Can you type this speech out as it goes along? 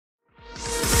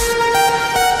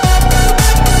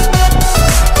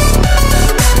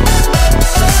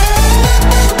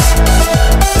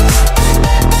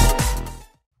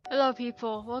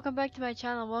people, welcome back to my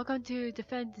channel. Welcome to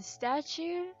Defend the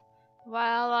Statue.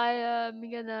 While I am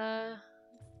gonna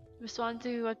respond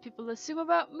to what people assume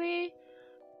about me,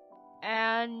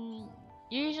 and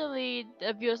usually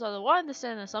the viewers are the one to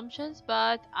send assumptions,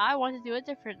 but I want to do it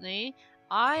differently.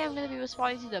 I am gonna be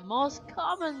responding to the most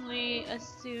commonly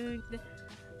assumed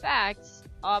facts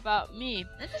about me,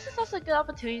 and this is also a good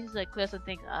opportunity to clear some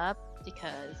things up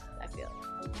because I feel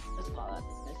there's a lot of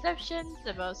misconceptions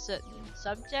about certain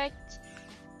subjects,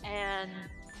 and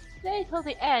stay till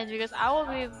the end because I will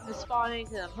be responding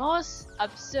to the most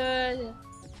absurd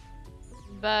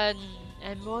but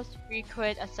and most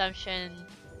frequent assumption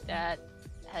that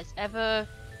has ever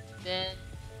been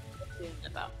assumed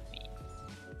about me.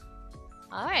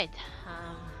 Alright,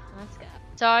 let's go.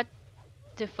 Start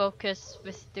to focus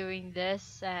with doing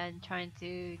this and trying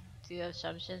to do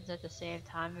assumptions at the same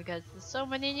time because there's so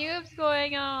many noobs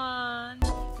going on.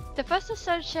 The first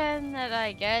assumption that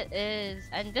I get is,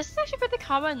 and this is actually pretty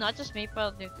common, not just me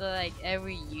but like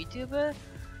every YouTuber,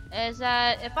 is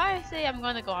that if I say I'm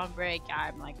gonna go on break,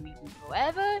 I'm like leaving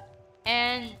forever,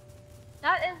 and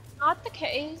that is not the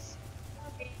case.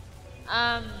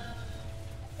 I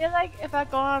feel like if I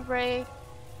go on break,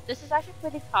 this is actually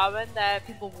pretty common that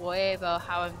people worry about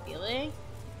how I'm feeling,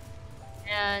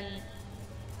 and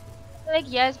I feel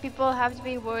like yes, people have to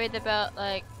be worried about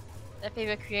like their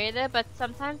favorite creator, but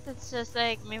sometimes it's just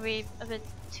like maybe a bit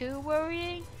too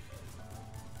worrying,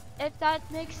 if that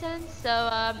makes sense. So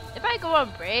if I go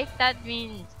on break, that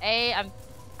means I'm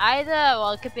either,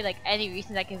 well, it could be like any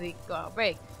reason that could be go on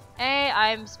break.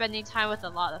 I'm spending time with a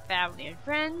lot of family and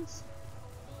friends.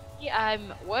 B,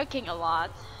 I'm working a lot,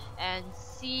 and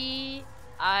C,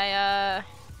 I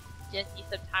just need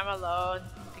some time alone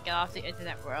to get off the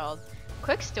internet world.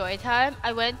 Quick story time.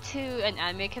 I went to an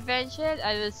anime convention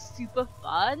and it was super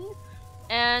fun,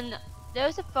 and there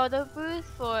was a photo booth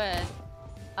for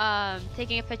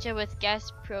taking a picture with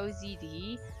guest Pro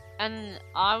ZD, and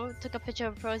I took a picture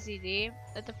of Pro ZD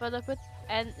at the photo booth,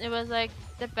 and it was like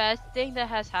the best thing that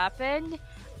has happened.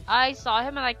 I saw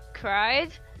him and I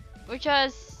cried, which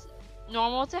was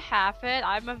normal to happen.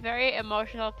 I'm a very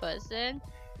emotional person.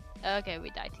 Okay, we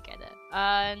died together.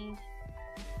 And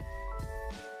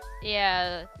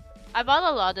yeah, I bought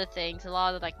a lot of things, a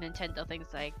lot of like Nintendo things,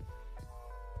 like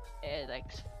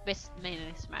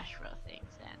mainly Smash Bros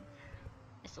things and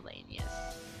miscellaneous.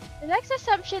 The next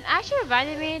assumption actually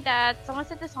reminded me that someone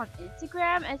said this on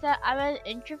Instagram, is that I'm an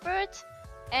introvert,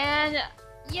 and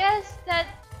yes, that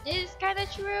is kind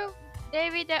of true.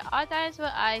 Maybe there are times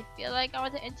where I feel like I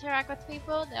want to interact with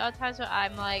people. There are times where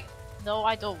I'm like, no,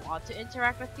 I don't want to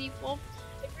interact with people.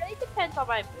 It really depends on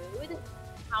my mood,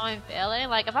 how I'm feeling.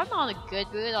 Like if I'm not in a good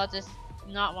mood, I'll just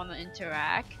not want to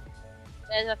interact.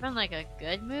 But if I'm in like a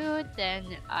good mood, then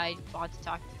I want to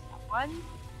talk to someone.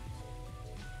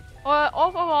 Or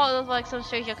overall, if like some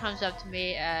stranger comes up to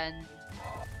me and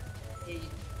they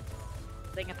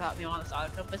think about me, want to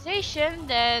start a conversation,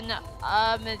 then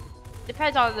it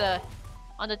depends on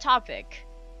the topic.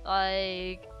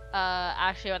 Like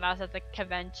actually when I was at the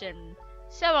convention,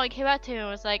 someone came up to me and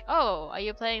was like, "Oh, are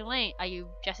you playing Link? Are you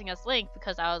dressing as Link?"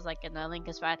 Because I was like in a Link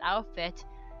inspired outfit,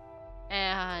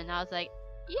 and I was like,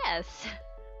 "Yes."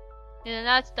 And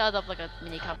that started up like a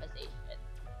mini conversation.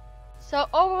 So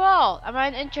overall, am I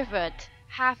an introvert?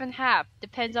 Half and half,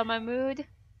 depends on my mood.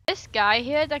 This guy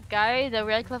here, the guy, the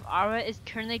red cliff armor, is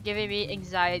currently giving me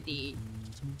anxiety,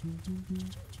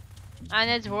 and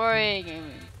it's worrying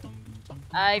me.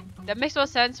 That makes no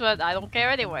sense, but I don't care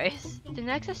anyways. The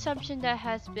next assumption that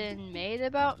has been made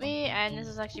about me, and this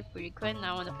is actually frequent, and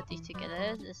I want to put these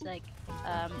together, is like,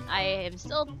 I am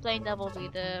still playing Double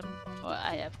Breather, or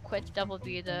I have quit Double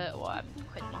Breather, or I'm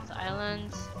quit Monster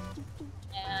Islands,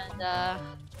 and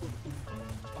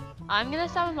I'm gonna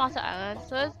start with Monster Islands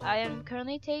first. I am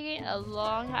currently taking a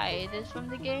long hiatus from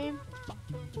the game,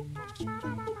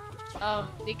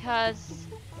 because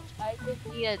I just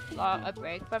need a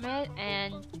break from it,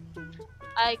 and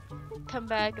I come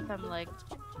back if I'm like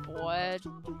bored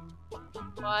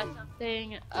or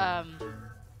something.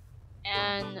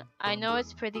 And I know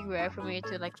it's pretty rare for me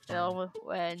to like film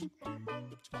when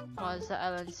Monster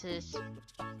Islands is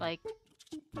like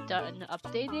done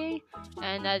updating,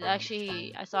 and I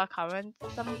saw a comment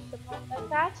something like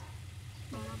that.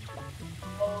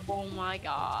 Oh my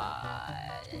god,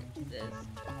 it's this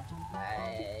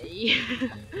guy.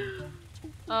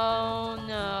 Oh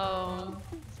no.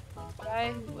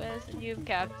 Guy, where's the new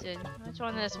captain? Which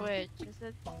one is which? Is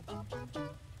it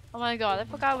Oh my god, I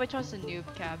forgot which one's the noob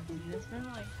captain. It's been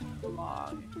like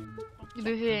long. To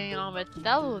be feeling on with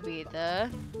Double Beater.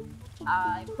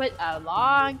 I quit a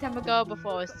long time ago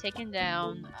before it was taken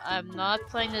down. I'm not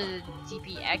playing the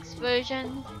DPX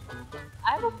version.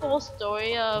 I have a full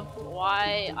story of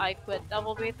why I quit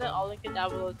Double Beater. I'll link it down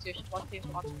below in the description box if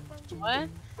you want to know more.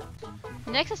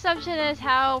 The next assumption is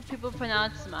how people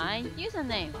pronounce my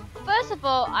username. First of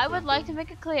all, I would like to make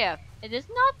it clear. It is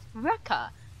not Ruka.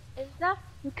 It is not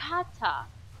Rukata.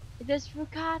 It is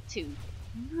Rukatu.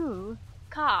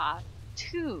 Ru-ka-tu.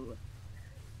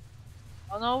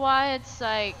 I don't know why it's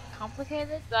like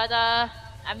complicated, but I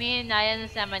mean, I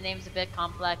understand my name's a bit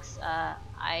complex.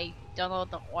 I don't know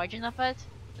the origin of it.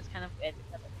 It's kind of weird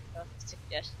because it was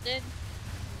suggested.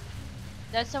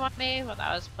 That's someone made when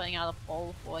I was putting out a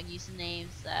poll for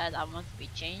usernames that I want to be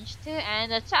changed to, and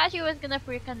the statue is gonna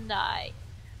freaking die.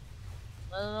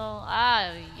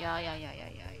 Yeah.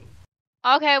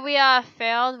 Okay, we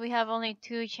failed. We have only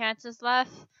 2 chances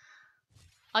left.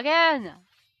 Again,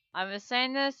 I'm just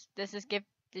saying this.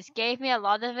 This gave me a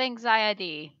lot of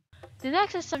anxiety. The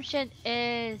next assumption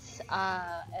is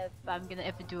if I'm gonna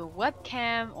ever do a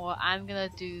webcam or I'm gonna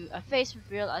do a face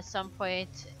reveal at some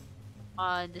point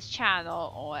on this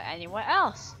channel or anywhere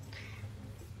else.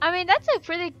 I mean, that's a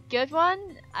pretty good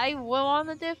one. I would want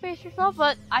to do a face reveal,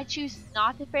 but I choose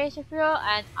not to face reveal,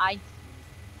 and I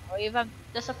don't know if I'm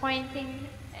disappointing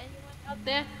anyone out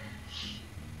there.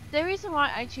 The reason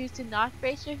why I choose to not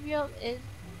face reveal is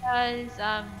because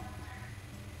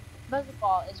first of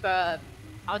all, it's for I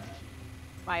want to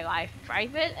keep my life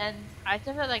private, and I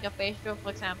feel like a face reveal, for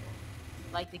example,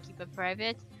 like to keep it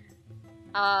private.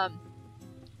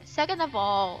 Second of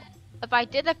all, if I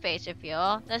did a face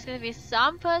reveal, there's gonna be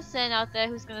some person out there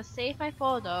who's gonna save my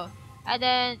photo and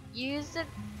then use it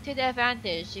to their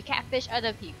advantage to catfish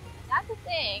other people. That's the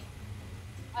thing.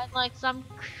 Unlike some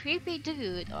creepy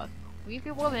dude or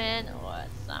creepy woman or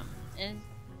some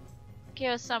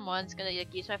insecure someone's gonna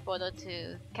use my photo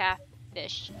to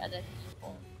catfish other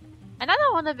people. And I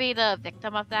don't want to be the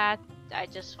victim of that. I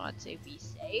just want to be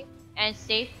safe. And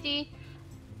safety,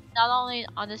 not only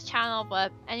on this channel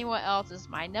but anywhere else, is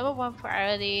my #1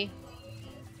 priority.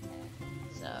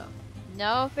 So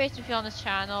no face reveal on this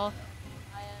channel.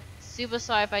 I am super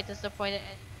sorry if I disappointed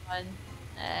anyone,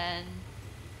 and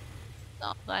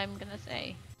that's all I'm gonna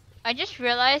say. I just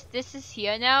realized this is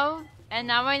here now, and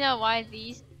now I know why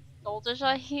these soldiers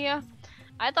are here.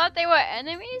 I thought they were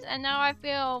enemies, and now I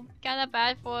feel kinda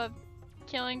bad for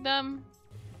killing them.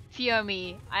 Fear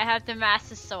me, I have the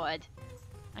master sword.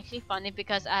 Actually funny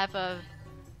because I have a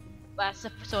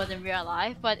master sword in real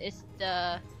life, but it's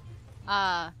the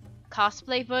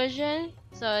cosplay version,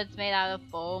 so it's made out of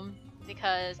foam.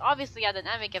 Because obviously at an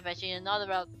anime convention you're not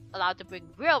allowed to bring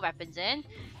real weapons in.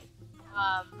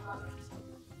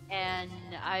 And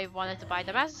I wanted to buy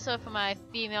the master sword for my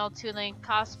female Two-Link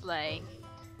cosplay.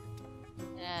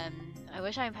 And I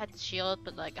wish I had the shield,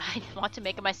 but like I didn't want to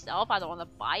make it myself. I don't want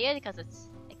to buy it because it's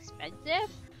expensive.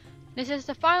 This is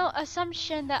the final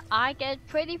assumption that I get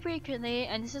pretty frequently,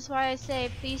 and this is why I say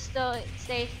please still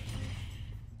stay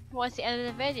towards the end of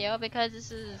the video, because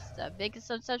this is the biggest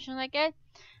assumption I get,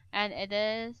 and it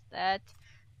is that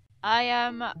I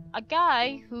am a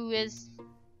guy who is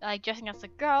like dressing as a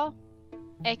girl,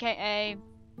 aka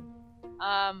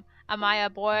am I a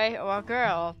boy or a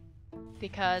girl?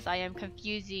 Because I am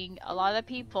confusing a lot of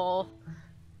people,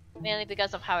 mainly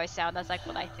because of how I sound. That's like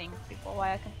what I think people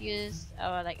why are confused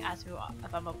or like ask me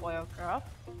if I'm a boy or girl.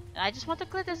 And I just want to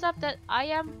clear this up that I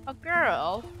am a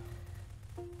girl.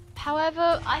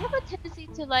 However, I have a tendency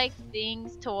to like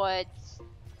things towards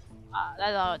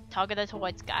that are targeted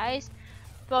towards guys.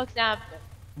 For example,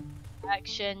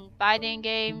 action fighting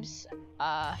games,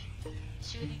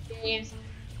 shooting games.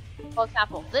 For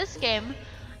example, this game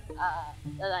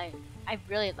that I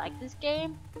really like this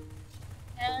game.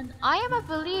 And I am a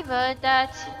believer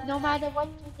that no matter what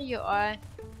gender you are,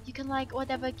 you can like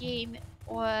whatever game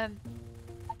or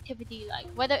activity you like.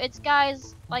 Whether it's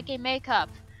guys liking makeup,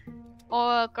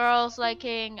 or girls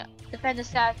liking Defend the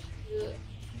Statue,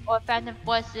 or Phantom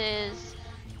Voices,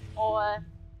 or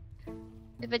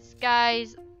if it's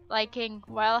guys liking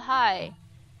Wild High.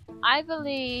 I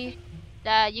believe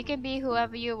that you can be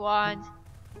whoever you want.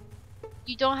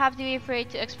 You don't have to be afraid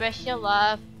to express your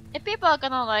love. If people are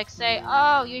gonna like say,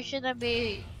 oh, you shouldn't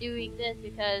be doing this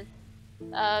because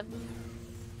of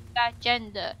that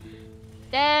gender,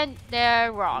 then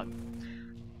they're wrong.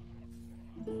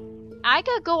 I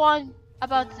could go on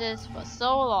about this for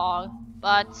so long,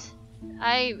 but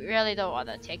I really don't want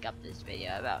to take up this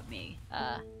video about me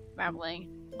rambling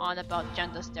on about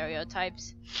gender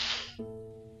stereotypes.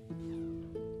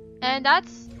 And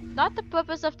that's not the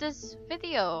purpose of this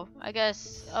video, I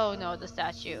guess. Oh no, the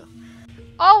statue.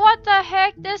 Oh, what the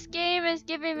heck? This game is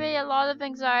giving me a lot of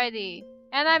anxiety.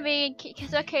 And I mean,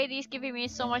 Katie's giving me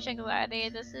so much anxiety.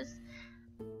 This is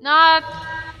not.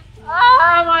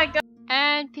 Oh my god.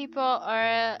 And people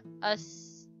are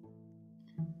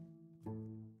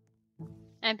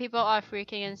people are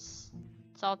freaking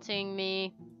insulting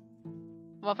me.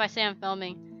 Well, if I say I'm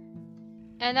filming.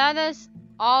 And that is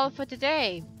all for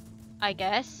today, I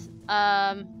guess.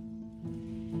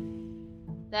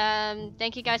 Then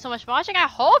thank you guys so much for watching. I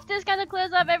hope this kind of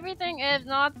clears up everything. If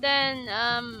not, then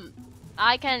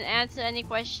I can answer any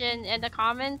question in the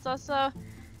comments also.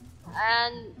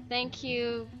 And thank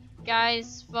you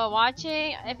guys for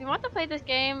watching. If you want to play this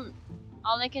game,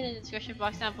 I'll link it in the description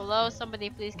box down below. Somebody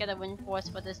please get a win force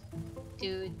for this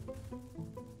dude.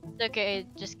 It's okay, it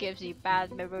just gives you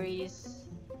bad memories.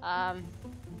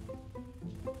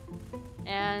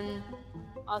 And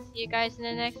I'll see you guys in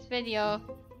the next video.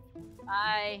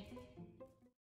 Bye.